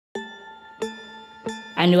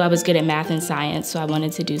I knew I was good at math and science, so I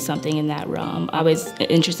wanted to do something in that realm. I was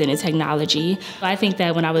interested in technology. I think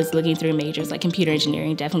that when I was looking through majors, like computer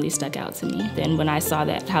engineering definitely stuck out to me. Then when I saw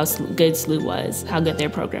that how good SLU was, how good their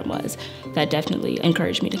program was, that definitely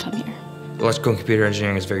encouraged me to come here. Electrical and computer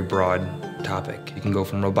engineering is a very broad topic. You can go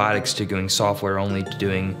from robotics to doing software only to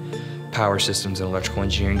doing power systems and electrical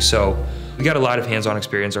engineering. So we got a lot of hands-on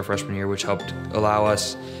experience our freshman year, which helped allow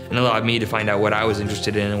us and allowed me to find out what I was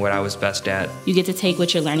interested in and what I was best at. You get to take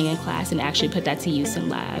what you're learning in class and actually put that to use in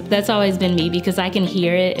lab. That's always been me because I can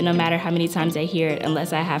hear it, and no matter how many times I hear it,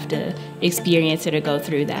 unless I have to experience it or go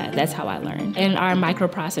through that, that's how I learn. In our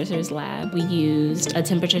microprocessors lab, we used a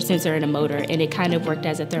temperature sensor and a motor, and it kind of worked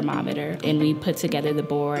as a thermometer, and we put together the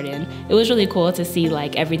board, and it was really cool to see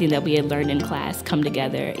like everything that we had learned in class come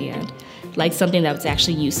together and like something that was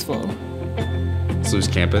actually useful. SLU's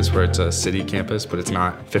campus, where it's a city campus, but it's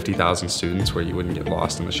not 50,000 students where you wouldn't get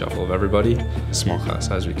lost in the shuffle of everybody. A small class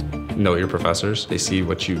size, we know your professors. They see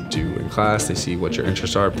what you do in class, they see what your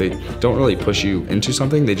interests are. They don't really push you into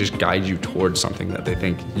something, they just guide you towards something that they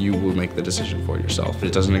think you will make the decision for yourself.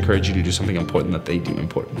 It doesn't encourage you to do something important that they deem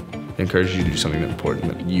important. It encourages you to do something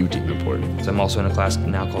important that you deem important. So I'm also in a class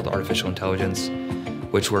now called Artificial Intelligence,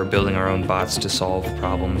 which we're building our own bots to solve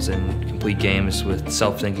problems and complete games with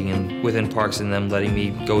self-thinking, and within Parks and them letting me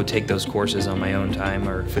go take those courses on my own time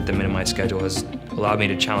or fit them into my schedule has allowed me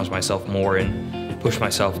to challenge myself more and push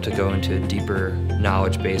myself to go into a deeper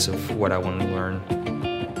knowledge base of what I want to learn.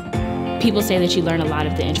 People say that you learn a lot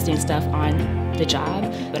of the interesting stuff on the job,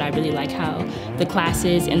 but I really like how the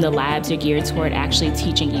classes and the labs are geared toward actually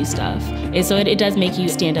teaching you stuff. And so it does make you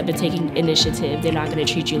stand up and take initiative. They're not going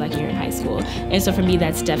to treat you like you're in high school. And so for me,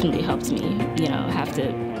 that's definitely helped me, have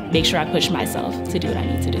to make sure I push myself to do what I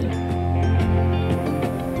need to do.